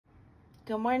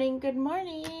Good morning, good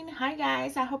morning. Hi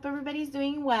guys, I hope everybody's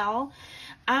doing well.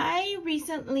 I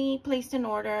recently placed an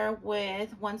order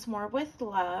with Once More with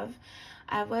Love.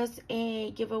 I was a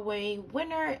giveaway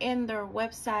winner in their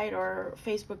website or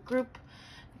Facebook group.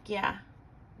 Yeah,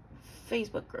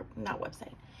 Facebook group, not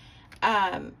website.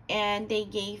 And they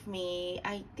gave me,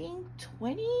 I think,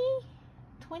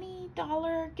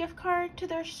 $20 gift card to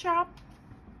their shop.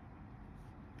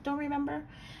 Don't remember.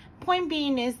 Point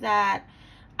being is that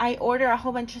I order a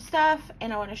whole bunch of stuff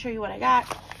and I want to show you what I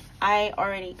got. I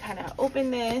already kind of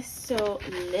opened this, so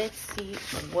let's see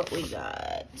what we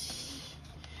got.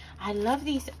 I love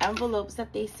these envelopes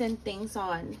that they send things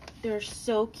on. They're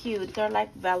so cute. They're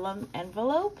like vellum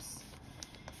envelopes.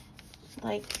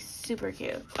 Like super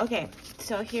cute. Okay,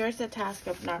 so here's the task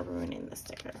of not ruining the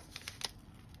sticker.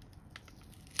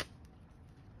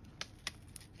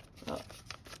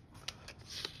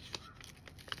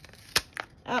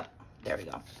 Oh, there we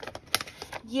go.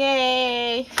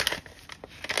 Yay!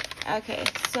 Okay,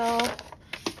 so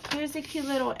here's a cute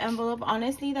little envelope.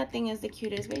 Honestly, that thing is the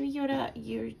cutest. Baby Yoda,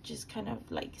 you're just kind of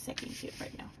like second cute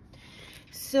right now.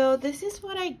 So this is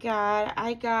what I got.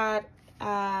 I got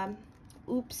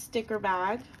Oops sticker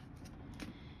bag.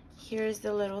 Here's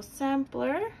the little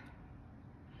sampler.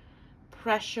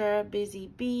 Pressure, busy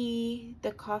bee,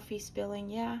 the coffee spilling,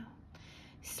 yeah.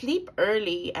 Sleep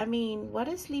early. I mean, what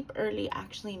does sleep early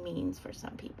actually means for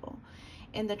some people?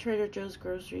 In the Trader Joe's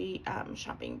grocery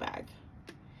shopping bag.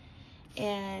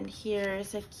 And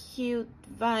here's a cute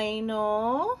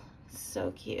vinyl.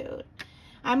 So cute.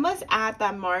 I must add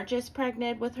that Marge is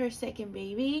pregnant with her second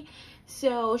baby.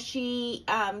 So she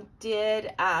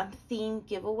did themed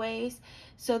giveaways.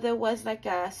 So there was like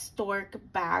a stork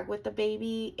bag with the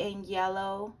baby in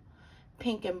yellow,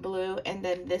 pink, and blue. And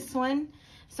then this one.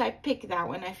 So I picked that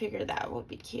one. I figured that would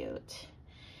be cute.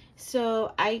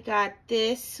 So I got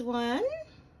this one.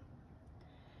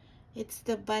 It's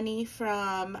the bunny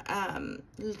from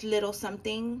Little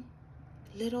Somethings.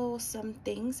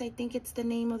 I think it's the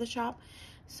name of the shop.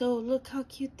 So look how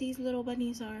cute these little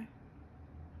bunnies are.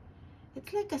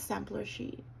 It's like a sampler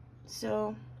sheet.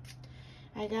 So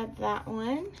I got that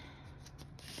one.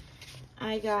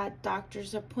 I got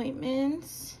doctor's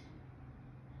appointments.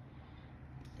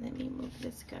 Let me move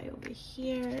this guy over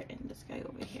here and this guy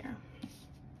over here.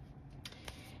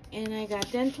 And I got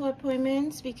dental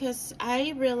appointments because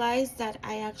I realized that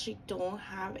I actually don't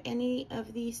have any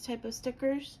of these type of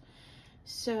stickers.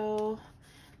 So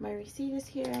my receipt is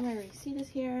here, my receipt is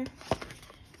here.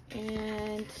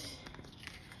 And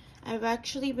I've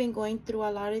actually been going through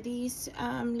a lot of these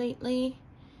lately.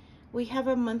 We have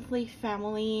a monthly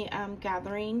family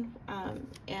gathering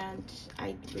and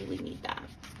I really need that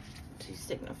to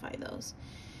signify those.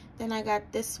 Then I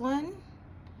got this one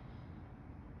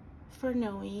for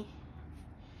Noe,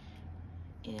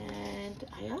 and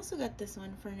I also got this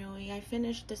one for Noe. I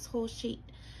finished this whole sheet.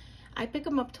 I pick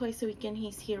him up twice a week and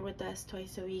he's here with us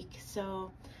twice a week,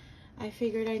 so I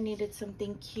figured I needed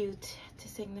something cute to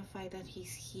signify that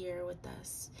he's here with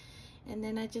us. And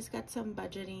then I just got some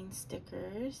budgeting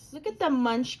stickers. Look at the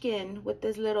munchkin with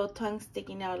this little tongue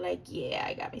sticking out like, yeah,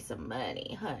 I got me some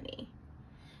money, honey.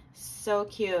 So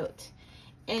cute.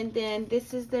 And then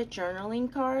this is the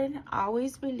journaling card.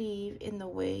 Always believe in the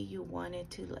way you want it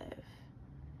to live.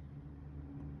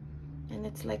 And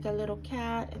it's like a little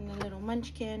cat and a little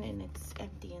munchkin, and it's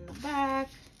empty in the back.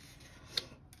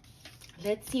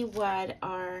 Let's see what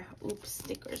our Oops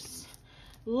stickers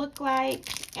look like.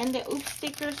 And the Oops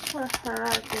stickers for her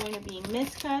are going to be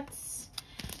miscuts,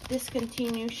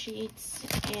 discontinued sheets,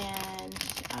 and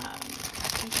I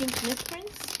think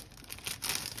misprints.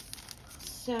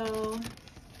 So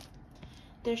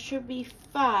there should be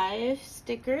 5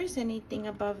 stickers. Anything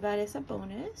above that is a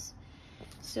bonus.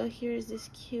 So here's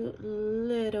this cute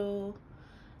little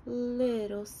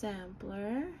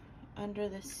sampler, Under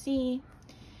the Sea.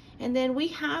 And then we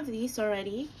have these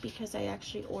already because I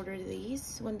actually ordered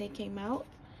these when they came out.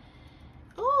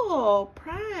 Oh,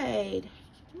 Pride.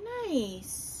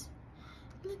 Nice.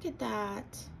 Look at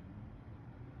that.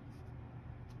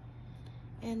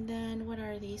 And then what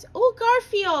are these? Oh,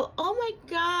 Garfield. Oh my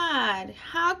God.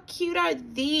 How cute are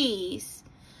these?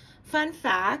 Fun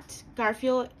fact,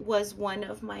 Garfield was one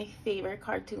of my favorite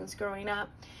cartoons growing up.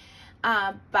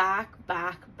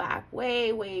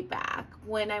 Way back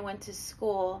when I went to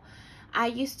school, I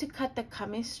used to cut the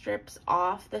comic strips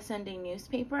off the Sunday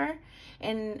newspaper,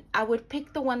 and I would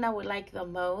pick the one that I would like the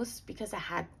most because I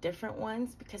had different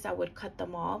ones, because I would cut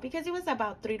them all because it was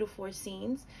about 3 to 4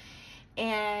 scenes.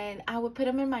 And I would put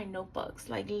them in my notebooks,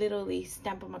 like literally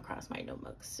stamp them across my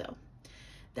notebooks. So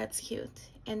that's cute.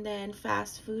 And then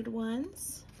fast food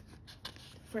ones.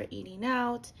 for eating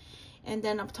out, and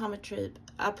then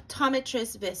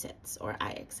optometrist visits or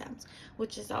eye exams,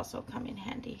 which is also come in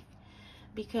handy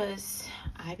because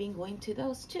I've been going to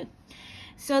those too.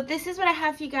 So this is what I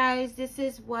have for you guys. This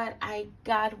is what I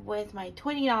got with my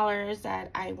 $20 that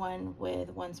I won with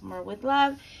Once More with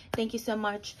Love. Thank you so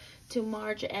much to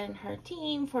Marge and her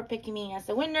team for picking me as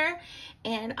the winner.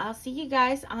 And I'll see you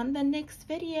guys on the next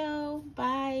video.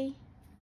 Bye.